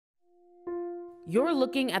You're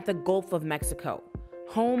looking at the Gulf of Mexico,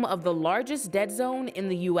 home of the largest dead zone in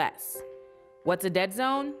the U.S. What's a dead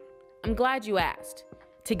zone? I'm glad you asked.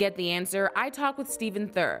 To get the answer, I talked with Stephen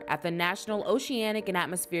Thur at the National Oceanic and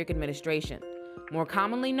Atmospheric Administration, more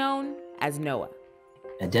commonly known as NOAA.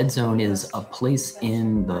 A dead zone is a place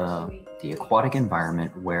in the aquatic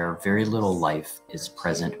environment where very little life is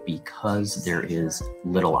present because there is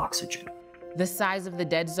little oxygen. The size of the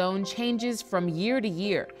dead zone changes from year to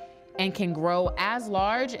year and can grow as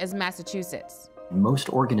large as Massachusetts. Most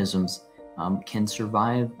organisms can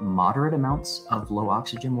survive moderate amounts of low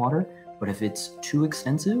oxygen water, but if it's too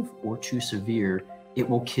extensive or too severe, it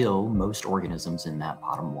will kill most organisms in that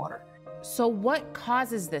bottom water. So what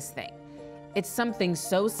causes this thing? It's something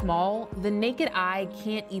so small, the naked eye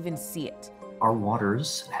can't even see it. Our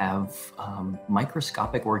waters have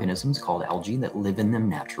microscopic organisms called algae that live in them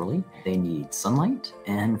naturally. They need sunlight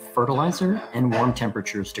and fertilizer and warm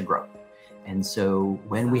temperatures to grow. And so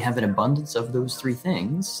when we have an abundance of those three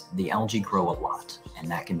things, the algae grow a lot,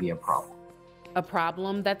 and that can be a problem. A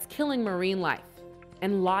problem that's killing marine life,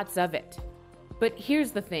 and lots of it. But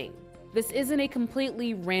here's the thing, this isn't a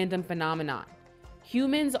completely random phenomenon.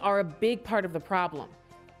 Humans are a big part of the problem.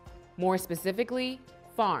 More specifically,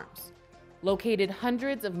 farms, located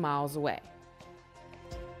hundreds of miles away.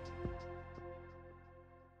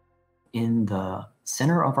 In the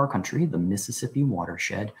center of our country, the Mississippi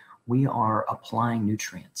Watershed, we are applying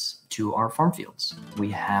nutrients to our farm fields. We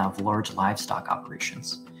have large livestock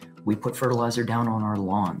operations. We put fertilizer down on our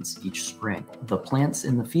lawns each spring. The plants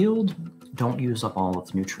in the field don't use up all of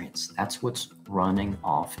the nutrients. That's what's running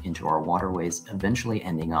off into our waterways, eventually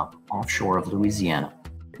ending up offshore of Louisiana.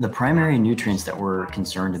 The primary nutrients that we're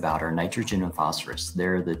concerned about are nitrogen and phosphorus.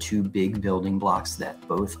 They're the two big building blocks that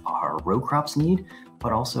both our row crops need,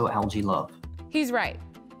 but also algae love. He's right.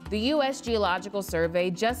 The U.S. Geological Survey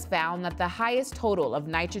just found that the highest total of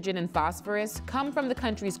nitrogen and phosphorus come from the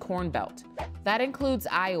country's corn belt. That includes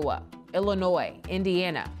Iowa, Illinois,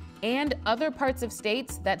 Indiana, and other parts of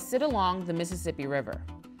states that sit along the Mississippi River.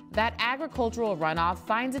 That agricultural runoff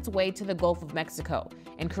finds its way to the Gulf of Mexico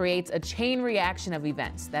and creates a chain reaction of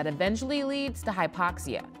events that eventually leads to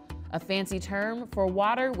hypoxia, a fancy term for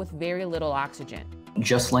water with very little oxygen.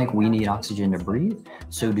 Just like we need oxygen to breathe,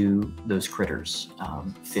 so do those critters,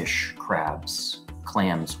 fish, crabs,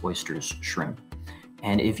 clams, oysters, shrimp.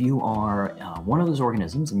 And if you are one of those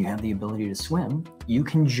organisms and you have the ability to swim, you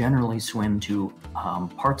can generally swim to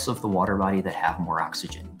parts of the water body that have more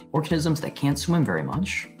oxygen. Organisms that can't swim very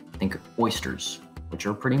much, think oysters, which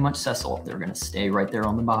are pretty much sessile. They're going to stay right there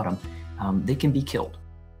on the bottom. They can be killed.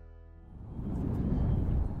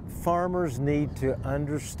 Farmers need to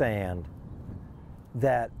understand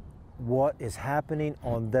that what is happening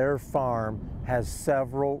on their farm has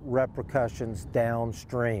several repercussions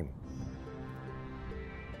downstream.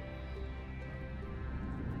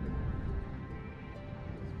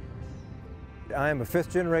 I am a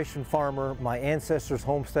fifth-generation farmer. My ancestors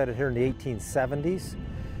homesteaded here in the 1870s,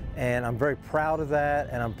 and I'm very proud of that,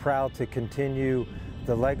 and I'm proud to continue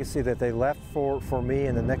the legacy that they left for me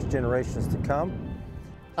and the next generations to come.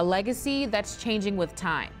 A legacy that's changing with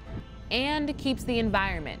time and keeps the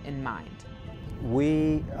environment in mind.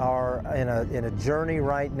 We are in a journey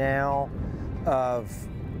right now of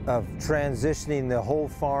transitioning the whole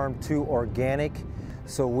farm to organic.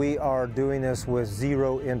 So we are doing this with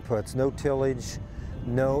zero inputs, no tillage,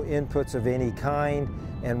 no inputs of any kind,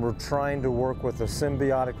 and we're trying to work with a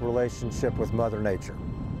symbiotic relationship with Mother Nature.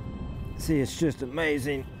 See, it's just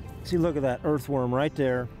amazing. See, look at that earthworm right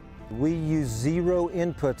there. We use zero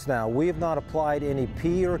inputs now. We have not applied any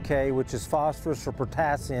P or K, which is phosphorus or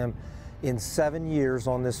potassium, in 7 years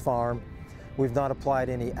on this farm. We've not applied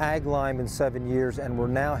any ag lime in 7 years, and we're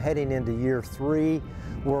now heading into year 3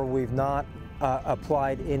 where we've not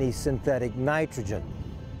applied any synthetic nitrogen.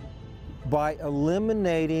 By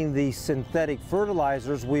eliminating the synthetic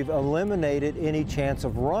fertilizers, we've eliminated any chance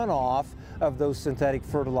of runoff of those synthetic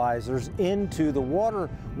fertilizers into the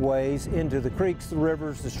waterways, into the creeks, the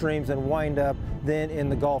rivers, the streams, and wind up then in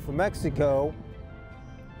the Gulf of Mexico.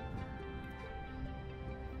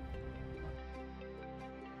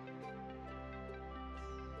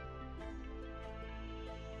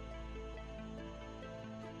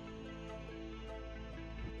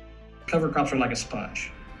 Cover crops are like a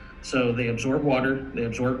sponge. So they absorb water, they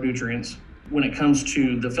absorb nutrients. When it comes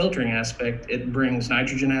to the filtering aspect, it brings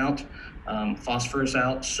nitrogen out, phosphorus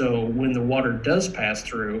out. So when the water does pass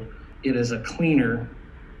through, it is a cleaner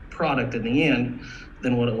product in the end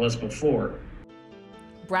than what it was before.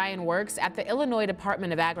 Brian works at the Illinois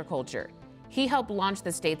Department of Agriculture. He helped launch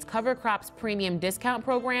the state's Cover Crops Premium Discount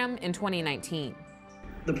Program in 2019.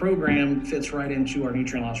 The program fits right into our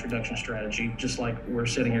nutrient loss reduction strategy, just like we're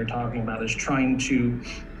sitting here talking about, is trying to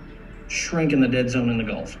shrink in the dead zone in the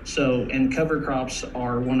Gulf. So, and cover crops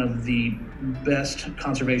are one of the best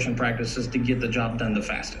conservation practices to get the job done the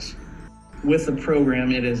fastest. With the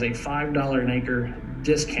program, it is a $5 an acre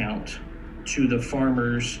discount to the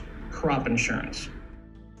farmer's crop insurance.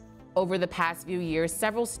 Over the past few years,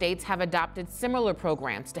 several states have adopted similar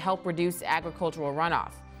programs to help reduce agricultural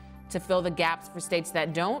runoff. To fill the gaps for states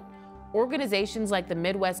that don't, organizations like the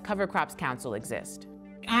Midwest Cover Crops Council exist.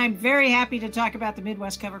 I'm very happy to talk about the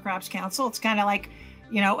Midwest Cover Crops Council. It's kind of like,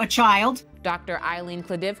 a child. Dr. Eileen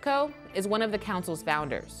Kladivko is one of the council's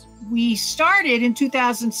founders. We started in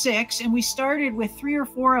 2006, and we started with 3 or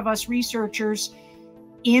 4 of us researchers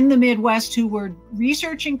in the Midwest who were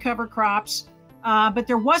researching cover crops, but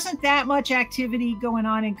there wasn't that much activity going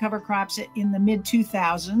on in cover crops in the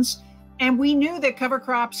mid-2000s. And we knew that cover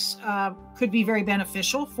crops could be very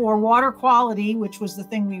beneficial for water quality, which was the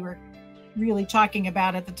thing we were really talking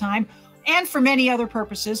about at the time, and for many other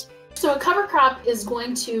purposes. So a cover crop is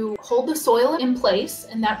going to hold the soil in place,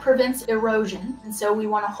 and that prevents erosion. And so we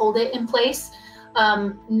want to hold it in place,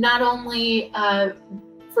 not only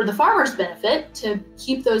for the farmer's benefit to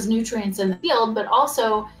keep those nutrients in the field, but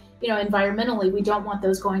also, environmentally, we don't want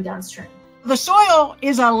those going downstream. The soil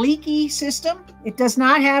is a leaky system. It does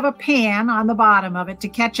not have a pan on the bottom of it to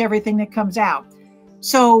catch everything that comes out.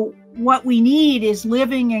 So what we need is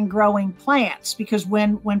living and growing plants, because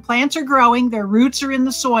when plants are growing, their roots are in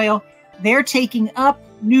the soil, they're taking up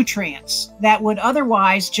nutrients that would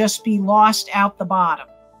otherwise just be lost out the bottom.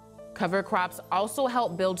 Cover crops also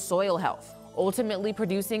help build soil health, ultimately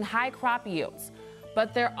producing high crop yields.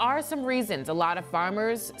 But there are some reasons a lot of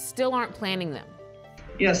farmers still aren't planting them.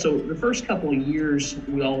 Yeah, so the first couple of years,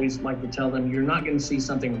 we always like to tell them, you're not going to see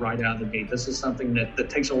something right out of the gate. This is something that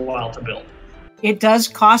takes a while to build. It does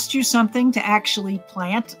cost you something to actually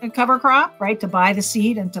plant a cover crop, right? To buy the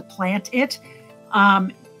seed and to plant it.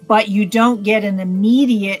 But you don't get an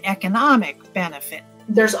immediate economic benefit.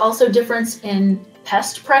 There's also difference in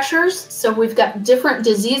pest pressures. So we've got different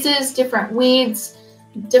diseases, different weeds,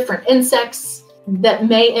 different insects that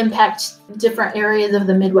may impact different areas of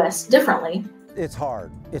the Midwest differently. It's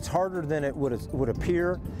hard. It's harder than it would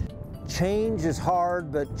appear. Change is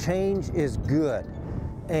hard, but change is good.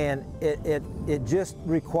 And it just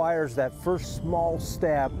requires that first small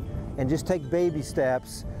step, and just take baby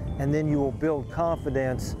steps, and then you will build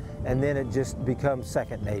confidence, and then it just becomes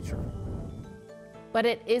second nature. But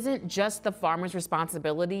it isn't just the farmer's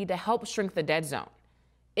responsibility to help shrink the dead zone.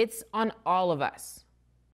 It's on all of us.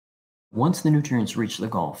 Once the nutrients reach the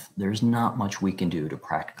Gulf, there's not much we can do to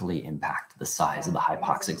practically impact the size of the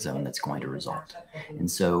hypoxic zone that's going to result.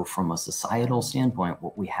 And so from a societal standpoint,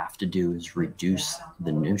 what we have to do is reduce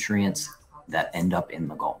the nutrients that end up in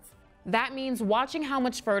the Gulf. That means watching how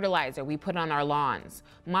much fertilizer we put on our lawns,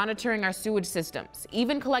 monitoring our sewage systems,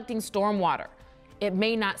 even collecting stormwater. It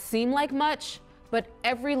may not seem like much, but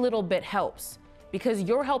every little bit helps, because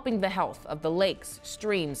you're helping the health of the lakes,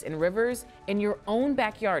 streams, and rivers in your own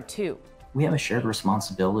backyard too. We have a shared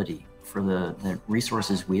responsibility for the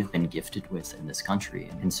resources we have been gifted with in this country.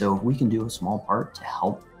 And so if we can do a small part to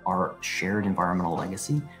help our shared environmental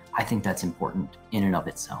legacy, I think that's important in and of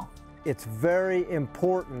itself. It's very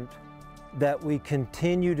important that we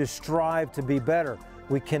continue to strive to be better.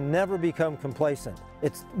 We can never become complacent.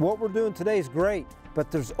 What we're doing today is great,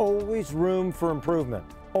 but there's always room for improvement,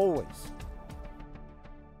 always.